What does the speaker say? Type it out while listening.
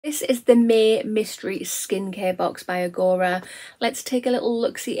This is the May Mystery Skincare Box by Agora. Let's take a little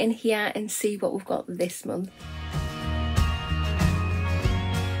look-see in here and see what we've got this month.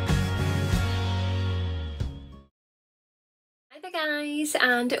 Hi there guys,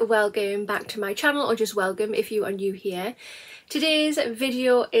 and welcome back to my channel, or just welcome if you are new here. Today's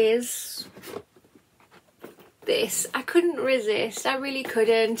video is this. I couldn't resist, I really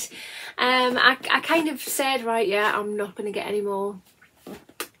couldn't. I kind of said, right, yeah, I'm not going to get any more.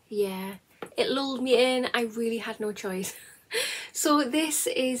 Yeah, it lulled me in, I really had no choice. So this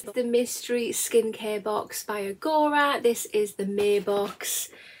is the Mystery Skincare Box by Agora. This is the May box.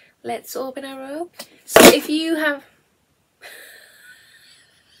 Let's open her up. So if you have...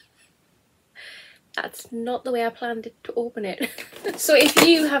 That's not the way I planned it to open it. So if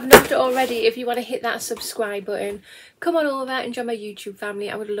you have not already, if you want to hit that subscribe button, come on over and join my YouTube family.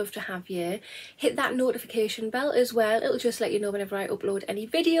 I would love to have you. Hit that notification bell as well. It'll just let you know whenever I upload any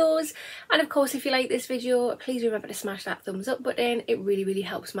videos. And of course, if you like this video, please remember to smash that thumbs up button. It really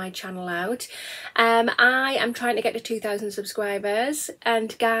helps my channel out. I am trying to get to 2,000 subscribers.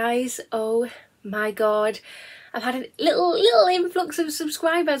 And guys, oh my god, I've had a little influx of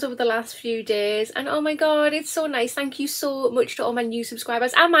subscribers over the last few days, and oh my god, it's so nice. Thank you so much to all my new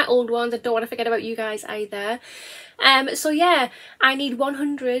subscribers and my old ones. I don't want to forget about you guys either. So yeah, I need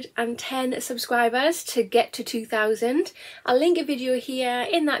 110 subscribers to get to 2,000. I'll link a video here.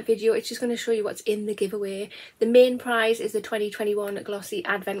 In that video, it's just going to show you what's in the giveaway. The main prize is the 2021 Glossy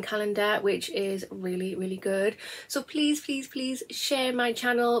Advent Calendar, which is really good. So please share my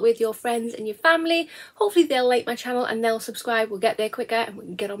channel with your friends and your family. Hopefully they'll like my channel and they'll subscribe. We'll get there quicker and we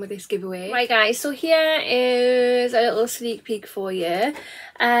can get on with this giveaway. Right guys, so here is a little sneak peek for you.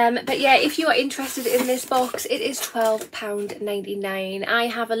 But yeah, if you are interested in this box, it is £12.99. I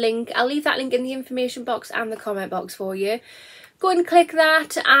have a link. I'll leave that link in the information box and the comment box for you. Go and click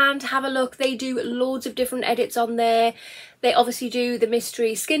that and have a look. They do loads of different edits on there. They obviously do the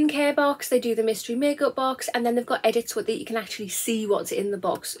mystery skincare box, they do the mystery makeup box, and then they've got edits so that you can actually see what's in the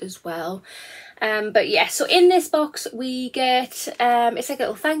box as well. But yeah, so in this box we get, it's like a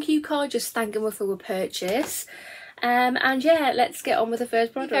little thank you card, just thanking her for her purchase. And yeah, let's get on with the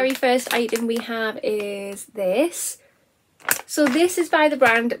first product. The very first item we have is this. So this is by the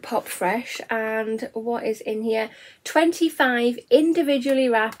brand Pop Fresh, and what is in here? 25 individually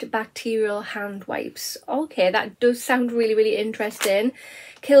wrapped bacterial hand wipes. Okay, that does sound really interesting.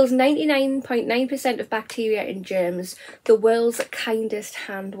 Kills 99.9% of bacteria and germs. The world's kindest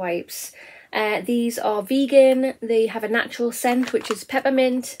hand wipes. These are vegan, they have a natural scent which is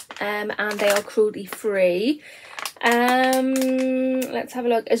peppermint, and they are cruelty free. Let's have a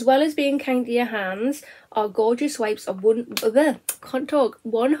look. As well as being kind to your hands, our gorgeous wipes are 100%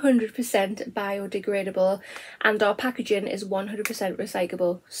 biodegradable, and our packaging is 100%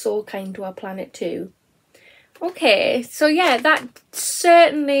 recyclable. So kind to our planet too. Okay, so yeah, that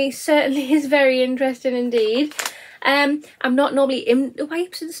certainly is very interesting indeed. I'm not normally into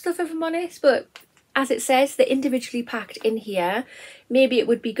wipes and stuff, if I'm honest, but as it says, they're individually packed in here. Maybe it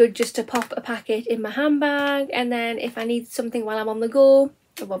would be good just to pop a packet in my handbag, and then if I need something while I'm on the go,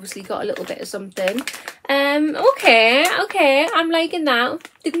 I've obviously got a little bit of something. Okay, I'm liking that.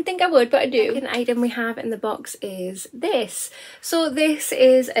 Didn't think I would, but I do. The second item we have in the box is this. So this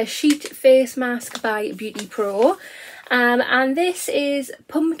is a sheet face mask by Beauty Pro. And this is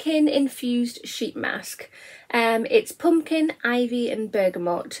pumpkin infused sheet mask. It's pumpkin, ivy and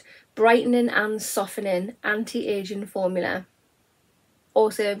bergamot, brightening and softening, anti-aging formula.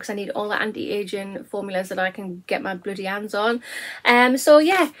 Awesome, because I need all the anti-aging formulas that I can get my bloody hands on. So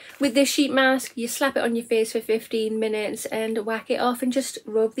yeah, with this sheet mask, you slap it on your face for 15 minutes and whack it off and just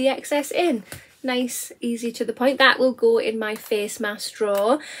rub the excess in. Nice, easy, to the point. That will go in my face mask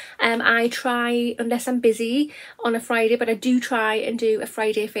drawer. I try, unless I'm busy on a Friday, but I do try and do a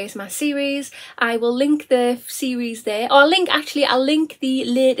Friday face mask series. I will link the series there, or I'll link the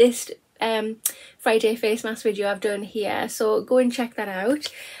latest Friday face mask video I've done here, so go and check that out.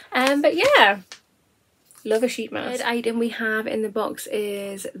 But yeah, love a sheet mask. The third item we have in the box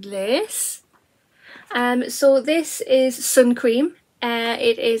is this. So this is sun cream.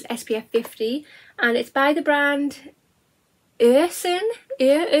 It is SPF 50 and it's by the brand eucerin.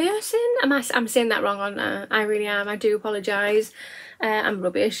 I'm saying that wrong on I really am. I do apologise. I'm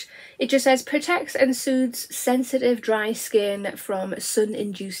rubbish. It just says protects and soothes sensitive dry skin from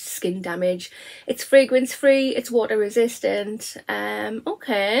sun-induced skin damage. It's fragrance free, it's water resistant.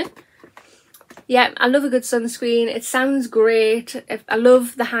 Okay. Yeah, I love a good sunscreen. It sounds great. I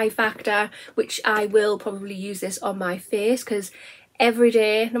love the high factor, which I will probably use this on my face because every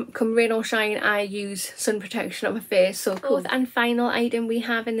day, come rain or shine, I use sun protection on my face. So fourth and final item we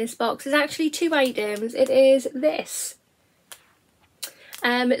have in this box is actually 2 items. It is this.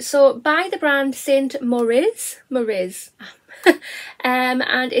 So by the brand St. Maurice,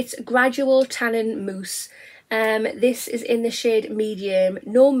 and it's Gradual Tannin Mousse. This is in the shade medium,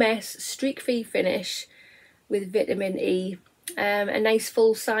 no mess, streak-free finish with vitamin E. A nice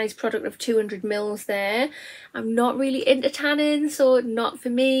full-size product of 200 mils there. I'm not really into tannin, so not for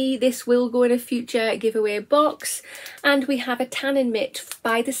me. This will go in a future giveaway box. And we have a tannin mitt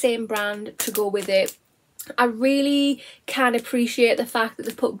by the same brand to go with it. I really can appreciate the fact that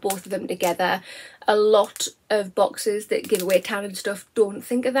they put both of them together. A lot of boxes that give away tannin stuff don't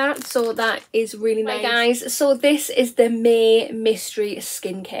think of that, so that is really nice. Right, guys, so this is the May Mystery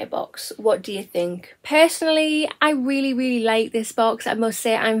Skincare box. What do you think? Personally, I really like this box. I must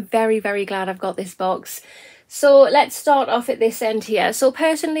say I'm very glad I've got this box. So let's start off at this end here. So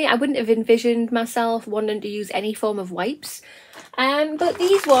personally, I wouldn't have envisioned myself wanting to use any form of wipes. But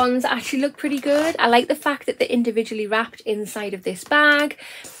these ones actually look pretty good. I like the fact that they're individually wrapped inside of this bag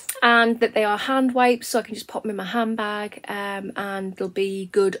and that they are hand wipes, so I can just pop them in my handbag and they'll be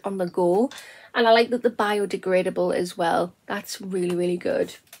good on the go. And I like that they're biodegradable as well. That's really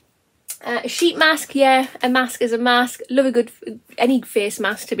good. A sheet mask, yeah, a mask is a mask. Love a good, any face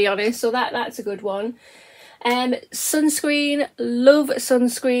mask to be honest, so that's a good one. Sunscreen, love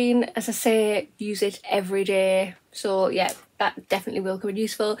sunscreen. As I say, use it every day, so yeah, that definitely will come in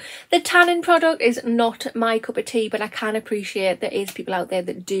useful. The tannin product is not my cup of tea, but I can appreciate there is people out there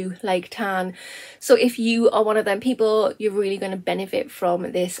that do like tan, so if you are one of them people, you're really going to benefit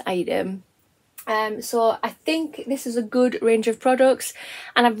from this item. So I think this is a good range of products,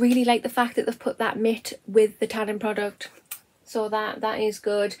 and I really like the fact that they've put that mitt with the tannin product. So that is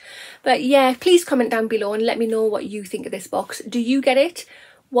good. But yeah, please comment down below and let me know what you think of this box. Do you get it?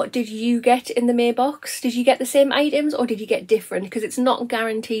 What did you get in the May box? Did you get the same items or did you get different? Because it's not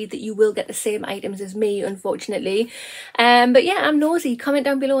guaranteed that you will get the same items as me, unfortunately. But yeah, I'm nosy. Comment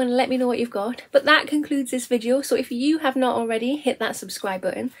down below and let me know what you've got. But that concludes this video. So if you have not already, hit that subscribe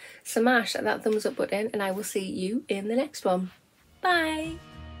button, smash that thumbs up button, and I will see you in the next one. Bye!